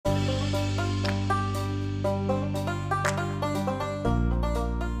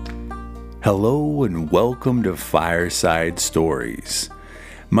Hello and welcome to Fireside Stories.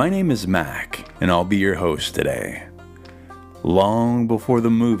 My name is Mac, and I'll be your host today. Long before the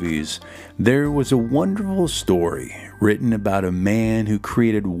movies, there was a wonderful story written about a man who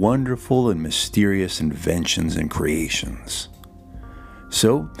created wonderful and mysterious inventions and creations.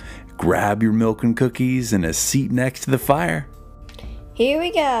 So, grab your milk and cookies and a seat next to the fire. Here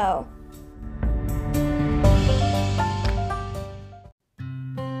we go.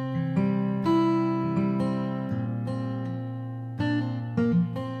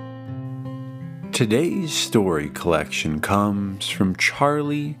 Today's story collection comes from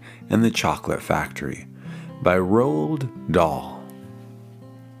Charlie and the Chocolate Factory by Roald Dahl.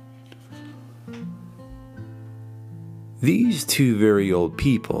 These two very old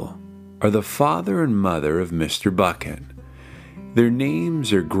people are the father and mother of Mr. Bucket. Their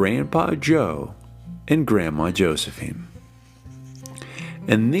names are Grandpa Joe and Grandma Josephine.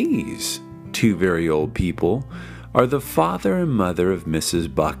 And these two very old people are the father and mother of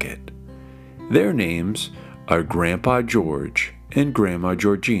Mrs. Bucket. Their names are Grandpa George and Grandma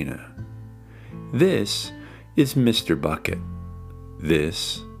Georgina. This is Mr. Bucket.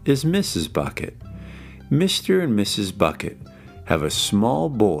 This is Mrs. Bucket. Mr. and Mrs. Bucket have a small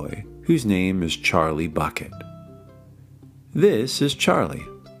boy whose name is Charlie Bucket. This is Charlie.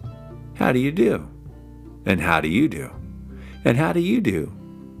 How do you do? And how do you do? And how do you do?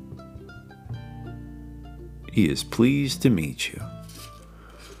 He is pleased to meet you.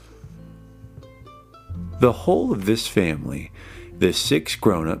 The whole of this family, the 6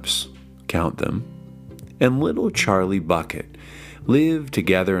 grown-ups, count them, and little Charlie Bucket lived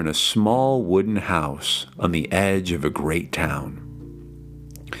together in a small wooden house on the edge of a great town.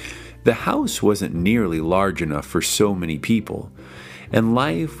 The house wasn't nearly large enough for so many people, and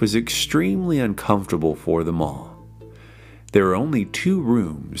life was extremely uncomfortable for them all. There were only 2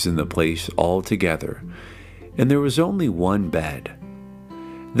 rooms in the place altogether, and there was only one bed.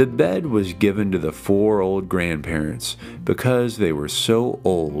 The bed was given to the 4 old grandparents because they were so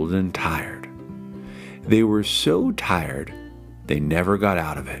old and tired. They were so tired, they never got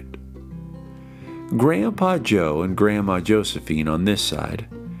out of it. Grandpa Joe and Grandma Josephine on this side,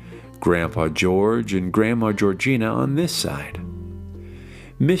 Grandpa George and Grandma Georgina on this side.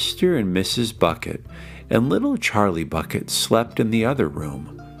 Mr. and Mrs. Bucket and little Charlie Bucket slept in the other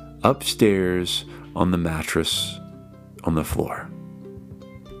room, upstairs on the mattress on the floor.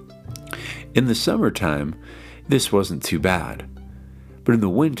 In the summertime, this wasn't too bad, but in the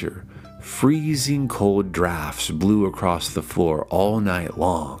winter, freezing cold drafts blew across the floor all night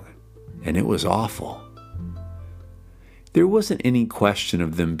long, and it was awful. There wasn't any question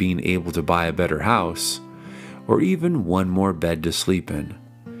of them being able to buy a better house, or even one more bed to sleep in.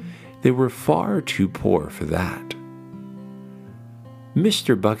 They were far too poor for that.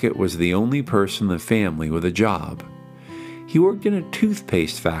 Mr. Bucket was the only person in the family with a job. He worked in a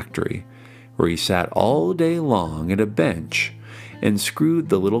toothpaste factory, where he sat all day long at a bench and screwed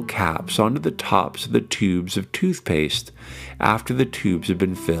the little caps onto the tops of the tubes of toothpaste after the tubes had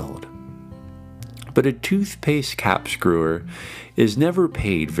been filled. But a toothpaste cap screwer is never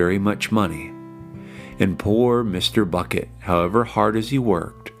paid very much money, and poor Mr. Bucket, however hard as he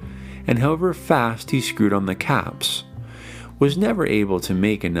worked, and however fast he screwed on the caps, was never able to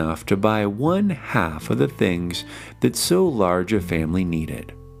make enough to buy 1/2 of the things that so large a family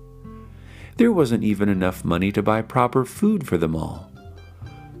needed. There wasn't even enough money to buy proper food for them all.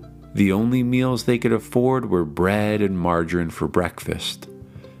 The only meals they could afford were bread and margarine for breakfast,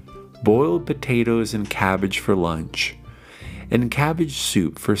 boiled potatoes and cabbage for lunch, and cabbage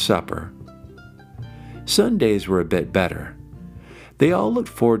soup for supper. Sundays were a bit better. They all looked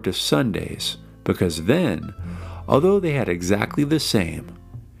forward to Sundays because then, although they had exactly the same,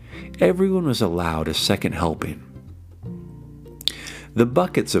 everyone was allowed a second helping. The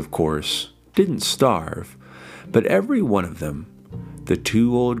Buckets, of course, didn't starve, but every one of them, the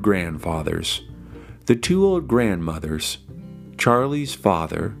 2 old grandfathers, the 2 old grandmothers, Charlie's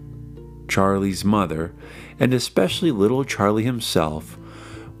father, Charlie's mother, and especially little Charlie himself,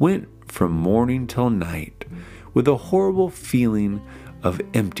 went from morning till night with a horrible feeling of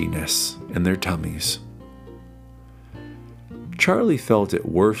emptiness in their tummies. Charlie felt it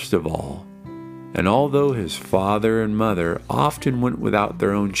worst of all, and although his father and mother often went without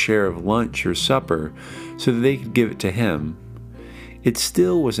their own share of lunch or supper so that they could give it to him, it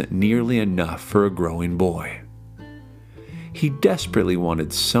still wasn't nearly enough for a growing boy. He desperately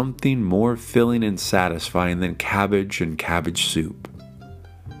wanted something more filling and satisfying than cabbage and cabbage soup.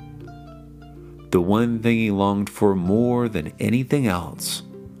 The one thing he longed for more than anything else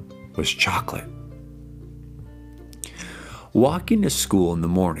was chocolate. Walking to school in the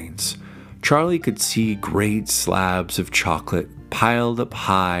mornings, Charlie could see great slabs of chocolate piled up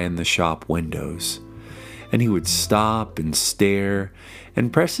high in the shop windows, and he would stop and stare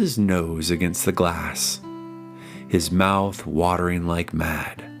and press his nose against the glass, his mouth watering like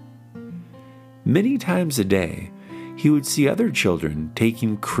mad. Many times a day, he would see other children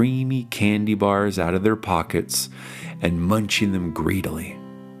taking creamy candy bars out of their pockets and munching them greedily.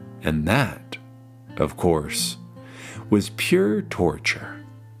 And that, of course, was pure torture.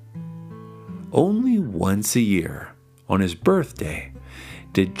 Only once a year, on his birthday,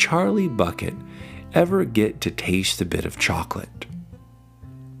 did Charlie Bucket ever get to taste a bit of chocolate.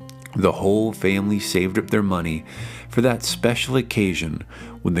 The whole family saved up their money for that special occasion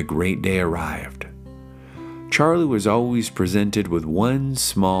when the great day arrived. Charlie was always presented with one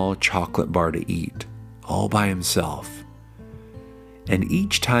small chocolate bar to eat, all by himself. And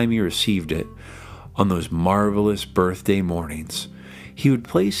each time he received it, on those marvelous birthday mornings, he would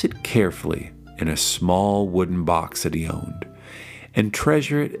place it carefully in a small wooden box that he owned, and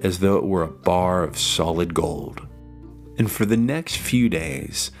treasure it as though it were a bar of solid gold. And for the next few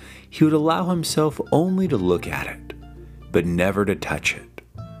days, he would allow himself only to look at it, but never to touch it.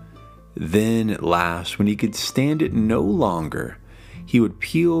 Then at last, when he could stand it no longer, he would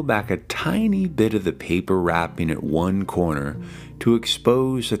peel back a tiny bit of the paper wrapping at one corner to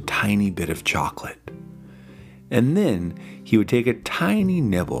expose a tiny bit of chocolate. And then he would take a tiny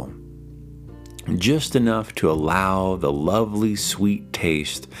nibble, just enough to allow the lovely sweet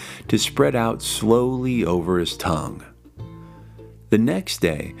taste to spread out slowly over his tongue. The next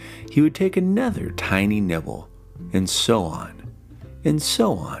day, he would take another tiny nibble, and so on, and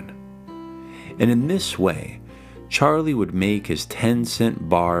so on. And in this way, Charlie would make his 10-cent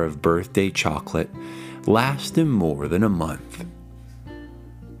bar of birthday chocolate last him more than a month.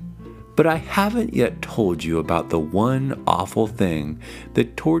 But I haven't yet told you about the one awful thing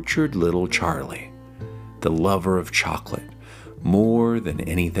that tortured little Charlie, the lover of chocolate, more than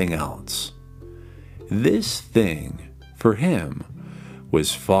anything else. This thing, for him,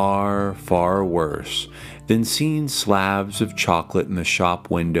 was far, far worse than seeing slabs of chocolate in the shop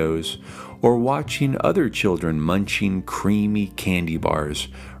windows or watching other children munching creamy candy bars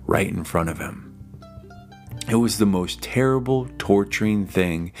right in front of him. It was the most terrible, torturing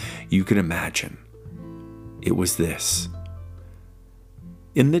thing you could imagine. It was this.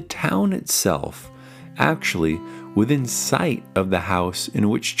 In the town itself, actually within sight of the house in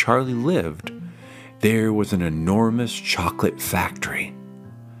which Charlie lived, there was an enormous chocolate factory.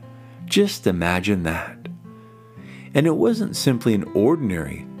 Just imagine that. And it wasn't simply an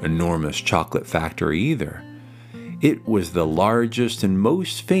ordinary, enormous chocolate factory either. It was the largest and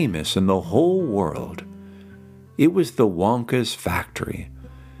most famous in the whole world. It was the Wonka's factory,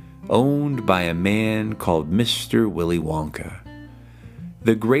 owned by a man called Mr. Willy Wonka,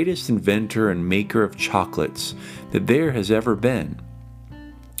 the greatest inventor and maker of chocolates that there has ever been.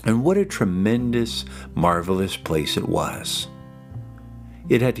 And what a tremendous, marvelous place it was.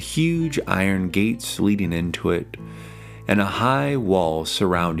 It had huge iron gates leading into it, and a high wall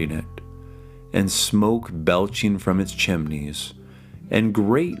surrounding it, and smoke belching from its chimneys, and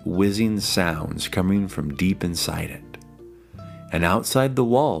great whizzing sounds coming from deep inside it. And outside the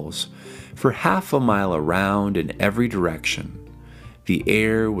walls, for half a mile around in every direction, the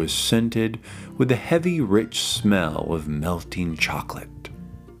air was scented with a heavy, rich smell of melting chocolate.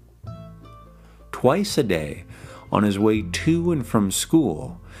 Twice a day, on his way to and from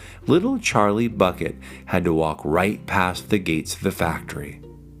school, little Charlie Bucket had to walk right past the gates of the factory.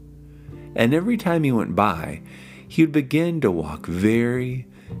 And every time he went by, he would begin to walk very,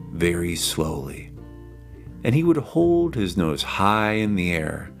 very slowly. And he would hold his nose high in the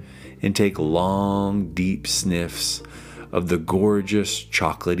air and take long, deep sniffs of the gorgeous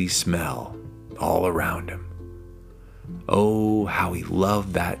chocolatey smell all around him. Oh, how he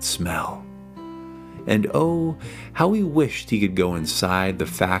loved that smell. And oh, how he wished he could go inside the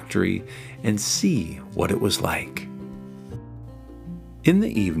factory and see what it was like. In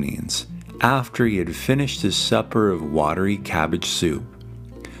the evenings, after he had finished his supper of watery cabbage soup,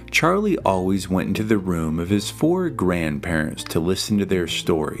 Charlie always went into the room of his 4 grandparents to listen to their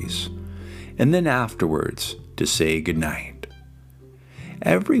stories, and then afterwards to say goodnight.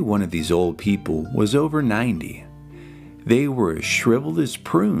 Every one of these old people was over 90. They were as shriveled as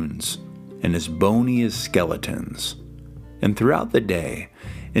prunes and as bony as skeletons. And throughout the day,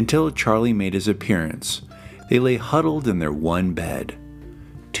 until Charlie made his appearance, they lay huddled in their one bed,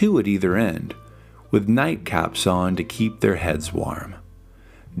 2 at either end, with nightcaps on to keep their heads warm,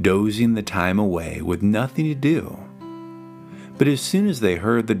 dozing the time away with nothing to do. But as soon as they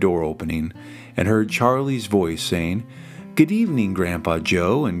heard the door opening and heard Charlie's voice saying, "Good evening, Grandpa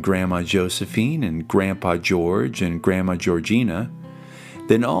Joe and Grandma Josephine and Grandpa George and Grandma Georgina."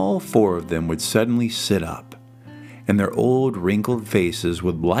 Then all four of them would suddenly sit up, and their old wrinkled faces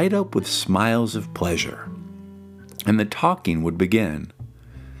would light up with smiles of pleasure, and the talking would begin,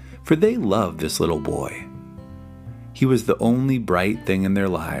 for they loved this little boy. He was the only bright thing in their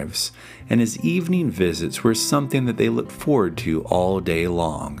lives, and his evening visits were something that they looked forward to all day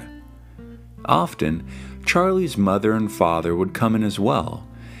long. Often, Charlie's mother and father would come in as well,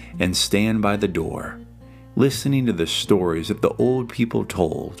 and stand by the door, listening to the stories that the old people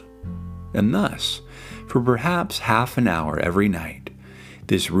told. And thus, for perhaps half an hour every night,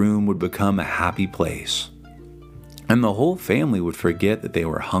 this room would become a happy place, and the whole family would forget that they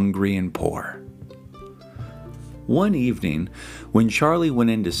were hungry and poor. One evening, when Charlie went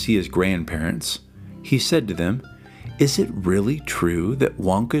in to see his grandparents, he said to them, "Is it really true that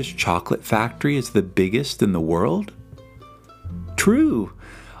Wonka's chocolate factory is the biggest in the world?" "True!"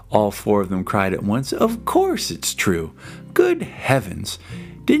 all four of them cried at once. "Of course it's true! Good heavens!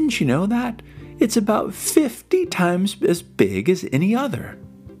 Didn't you know that? It's about 50 times as big as any other."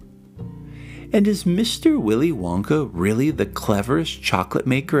 "And is Mr. Willy Wonka really the cleverest chocolate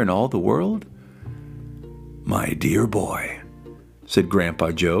maker in all the world?" "My dear boy," said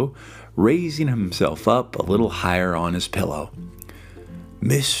Grandpa Joe, raising himself up a little higher on his pillow,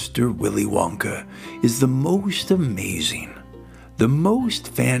 "Mr. Willy Wonka is the most amazing, the most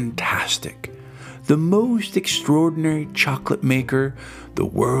fantastic, the most extraordinary chocolate maker the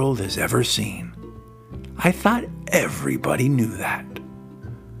world has ever seen. I thought everybody knew that."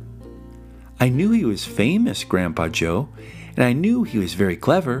 "I knew he was famous, Grandpa Joe, and I knew he was very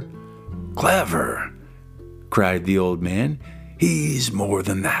clever." "Clever!" cried the old man. "He's more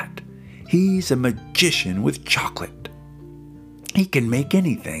than that. He's a magician with chocolate. He can make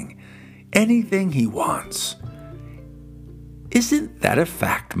anything he wants. Isn't that a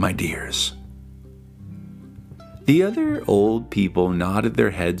fact, my dears?" The other old people nodded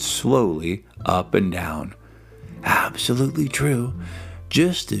their heads slowly up and down. "Absolutely true,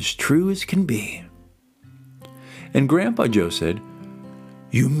 just as true as can be." And Grandpa Joe said,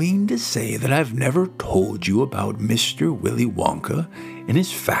 "You mean to say that I've never told you about Mr. Willy Wonka and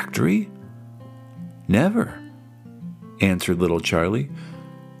his factory?" "Never," answered little Charlie.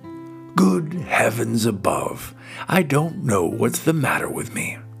 "Good heavens above, I don't know what's the matter with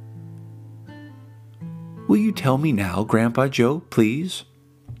me." "Will you tell me now, Grandpa Joe, please?"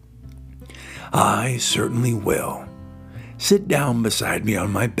 "I certainly will. Sit down beside me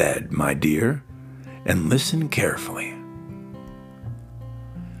on my bed, my dear, and listen carefully."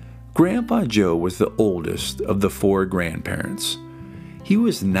 Grandpa Joe was the oldest of the four grandparents. He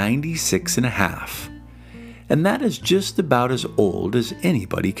was 96 and a half, and that is just about as old as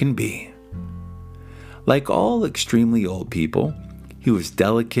anybody can be. Like all extremely old people, he was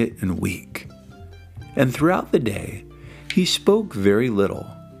delicate and weak, and throughout the day, he spoke very little.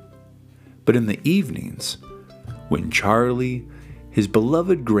 But in the evenings, when Charlie, his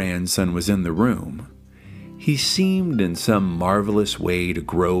beloved grandson, was in the room, he seemed in some marvelous way to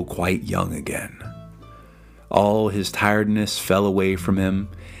grow quite young again. All his tiredness fell away from him,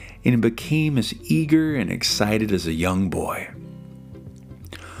 and he became as eager and excited as a young boy.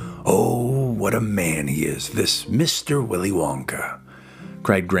 "Oh, what a man he is, this Mr. Willy Wonka,"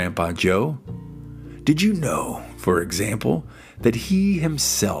 cried Grandpa Joe. "Did you know, for example, that he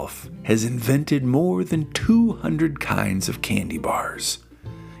himself has invented more than 200 kinds of candy bars,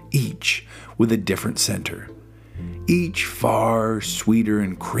 each with a different center, each far sweeter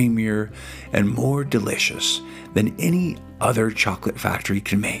and creamier and more delicious than any other chocolate factory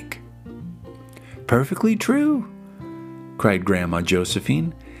can make?" "Perfectly true," cried Grandma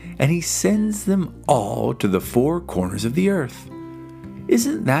Josephine, "and he sends them all to the four corners of the earth.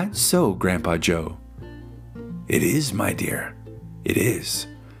 Isn't that so, Grandpa Joe?" "It is, my dear, it is.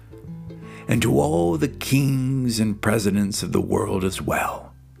 And to all the kings and presidents of the world as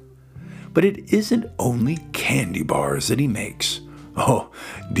well. But it isn't only candy bars that he makes. Oh,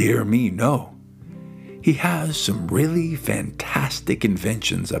 dear me, no. He has some really fantastic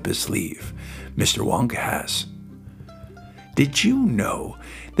inventions up his sleeve, Mr. Wonka has. Did you know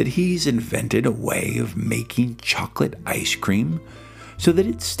that he's invented a way of making chocolate ice cream so that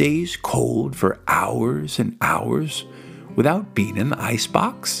it stays cold for hours and hours without being in the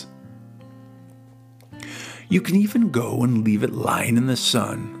icebox? You can even go and leave it lying in the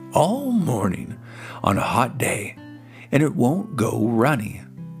sun all morning on a hot day, and it won't go runny."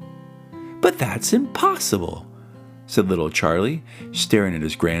 "But that's impossible," said little Charlie, staring at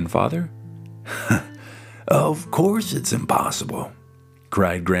his grandfather. "Of course it's impossible.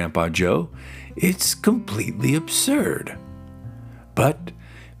 cried Grandpa Joe. "It's completely absurd." "But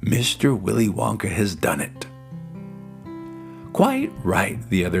Mr. Willy Wonka has done it." "Quite right,"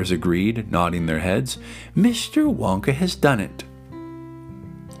 the others agreed, nodding their heads. "Mr. Wonka has done it."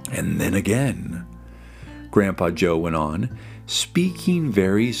 "And then again," Grandpa Joe went on, speaking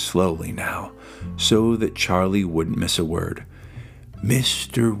very slowly now, so that Charlie wouldn't miss a word.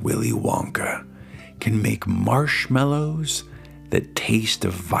 "Mr. Willy Wonka can make marshmallows that taste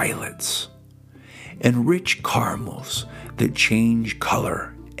of violets, and rich caramels that change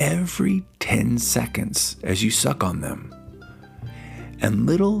color every 10 seconds as you suck on them, and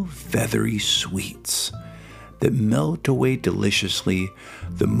little feathery sweets that melt away deliciously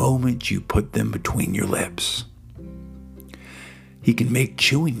the moment you put them between your lips. He can make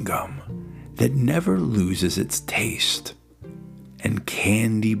chewing gum that never loses its taste, and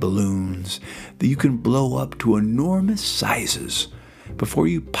candy balloons that you can blow up to enormous sizes before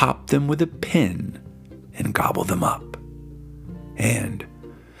you pop them with a pin and gobble them up. And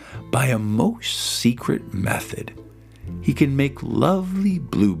by a most secret method, he can make lovely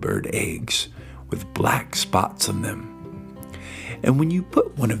bluebird eggs with black spots on them. And when you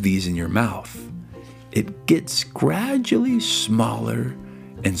put one of these in your mouth, it gets gradually smaller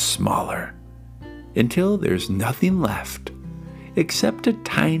and smaller until there's nothing left except a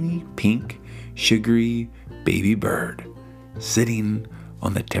tiny pink, sugary baby bird sitting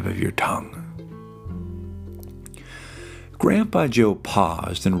on the tip of your tongue. Grandpa Joe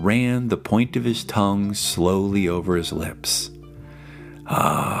paused and ran the point of his tongue slowly over his lips.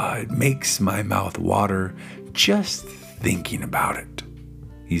 "It makes my mouth water just thinking about it,"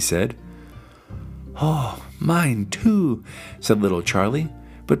 he said. "Oh, mine too," said little Charlie,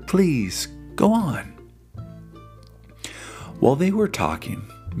 "but please, go on." While they were talking,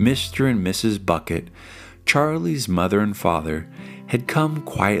 Mr. and Mrs. Bucket, Charlie's mother and father, had come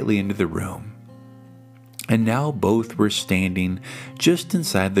quietly into the room, and now both were standing just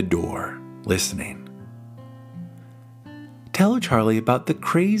inside the door, listening. "Tell Charlie about the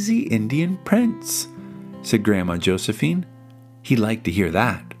crazy Indian prince," said Grandma Josephine. "He'd like to hear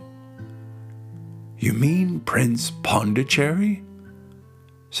that." "You mean Prince Pondicherry?"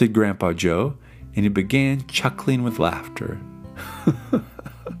 said Grandpa Joe, and he began chuckling with laughter.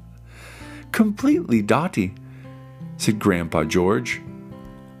 "Completely dotty," said Grandpa George.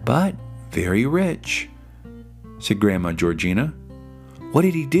 "But very rich," said Grandma Georgina. "What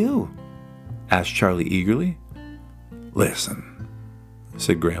did he do?" asked Charlie eagerly. "Listen,"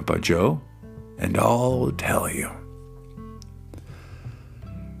 said Grandpa Joe, "and I'll tell you.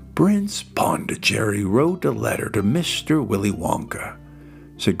 Prince Pondicherry wrote a letter to Mr. Willy Wonka,"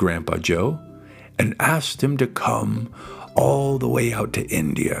 said Grandpa Joe, "and asked him to come all the way out to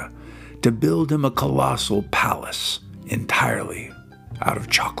India to build him a colossal palace entirely out of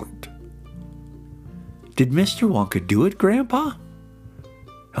chocolate." "Did Mr. Wonka do it, Grandpa?"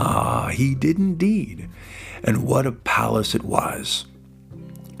 He did indeed. And what a palace it was.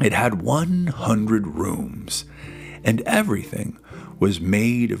 It had 100 rooms, and everything was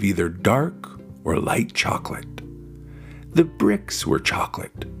made of either dark or light chocolate. The bricks were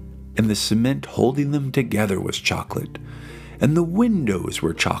chocolate, and the cement holding them together was chocolate, and the windows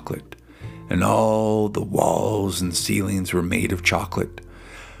were chocolate, and all the walls and ceilings were made of chocolate.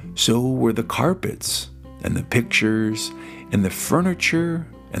 So were the carpets, and the pictures, and the furniture,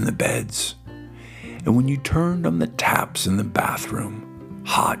 and the beds. And when you turned on the taps in the bathroom,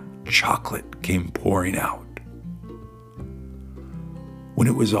 hot chocolate came pouring out. When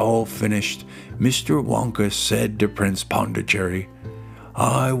it was all finished, Mr. Wonka said to Prince Pondicherry,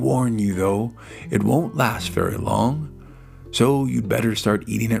 "I warn you, though, it won't last very long, so you'd better start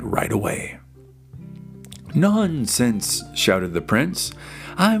eating it right away." "Nonsense," shouted the prince.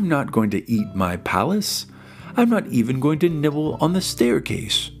 "I'm not going to eat my palace. I'm not even going to nibble on the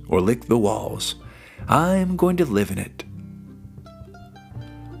staircase or lick the walls. I'm going to live in it."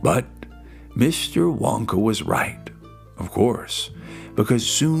 But Mr. Wonka was right, of course, because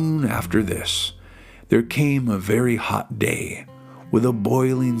soon after this, there came a very hot day with a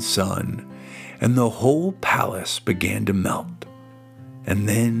boiling sun, and the whole palace began to melt, and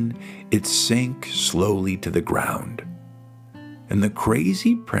then it sank slowly to the ground. And the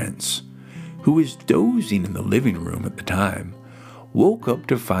crazy prince, who was dozing in the living room at the time, woke up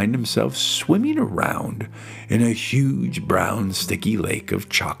to find himself swimming around in a huge brown sticky lake of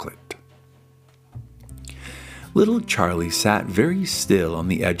chocolate. Little Charlie sat very still on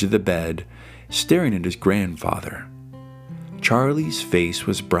the edge of the bed, staring at his grandfather. Charlie's face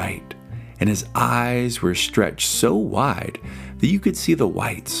was bright, and his eyes were stretched so wide that you could see the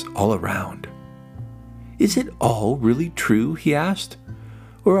whites all around. "Is it all really true?" he asked.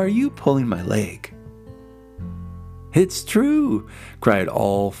 or are you pulling my leg?" "It's true," cried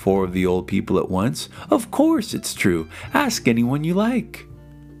all four of the old people at once. "Of course it's true. Ask anyone you like."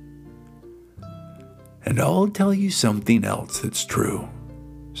 "And I'll tell you something else that's true,"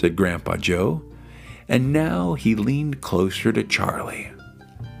 said Grandpa Joe, and now he leaned closer to Charlie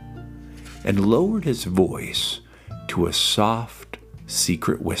and lowered his voice to a soft,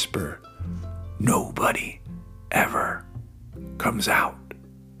 secret whisper. "Nobody ever comes out."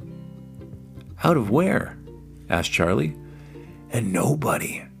 "Out of where?" asked Charlie. "And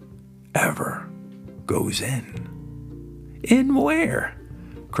nobody ever goes in." "In where?"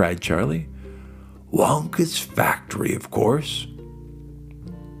 cried Charlie. "Wonka's factory, of course."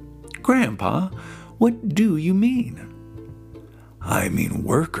 "Grandpa, what do you mean?" "I mean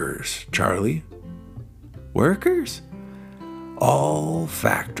workers, Charlie." "Workers?" "All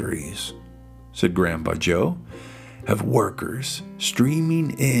factories," said Grandpa Joe, "have workers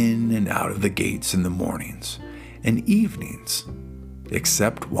streaming in and out of the gates in the mornings and evenings,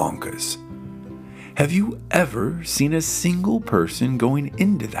 except Wonka's. Have you ever seen a single person going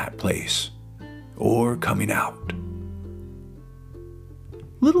into that place or coming out?"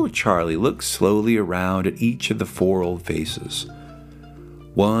 Little Charlie looked slowly around at each of the four old faces,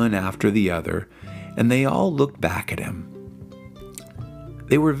 one after the other, and they all looked back at him.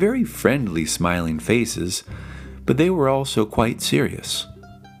 They were very friendly, smiling faces, but they were also quite serious.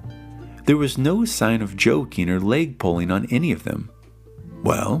 There was no sign of joking or leg pulling on any of them.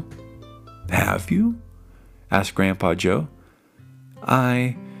 "Well, have you?" asked Grandpa Joe.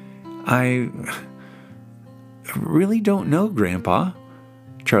 I really don't know, Grandpa,"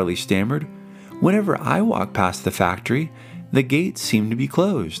 Charlie stammered. "Whenever I walk past the factory, the gates seem to be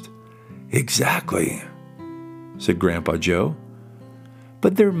closed." "Exactly," said Grandpa Joe.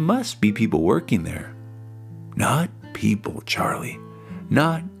 "But there must be people working there." "Not people, Charlie.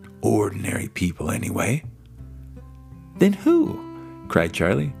 Not ordinary people, anyway." "Then who?" cried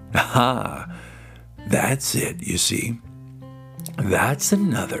Charlie. "Ah, that's it, you see. That's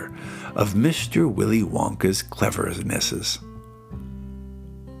another of Mr. Willy Wonka's clevernesses."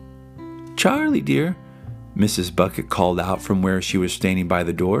 "Charlie, dear," Mrs. Bucket called out from where she was standing by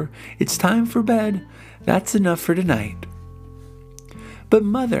the door, "it's time for bed. That's enough for tonight." "But,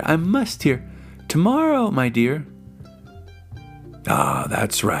 Mother, I must hear. Tomorrow, my dear." "Ah,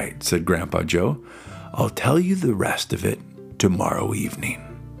 that's right," said Grandpa Joe. "I'll tell you the rest of it tomorrow evening."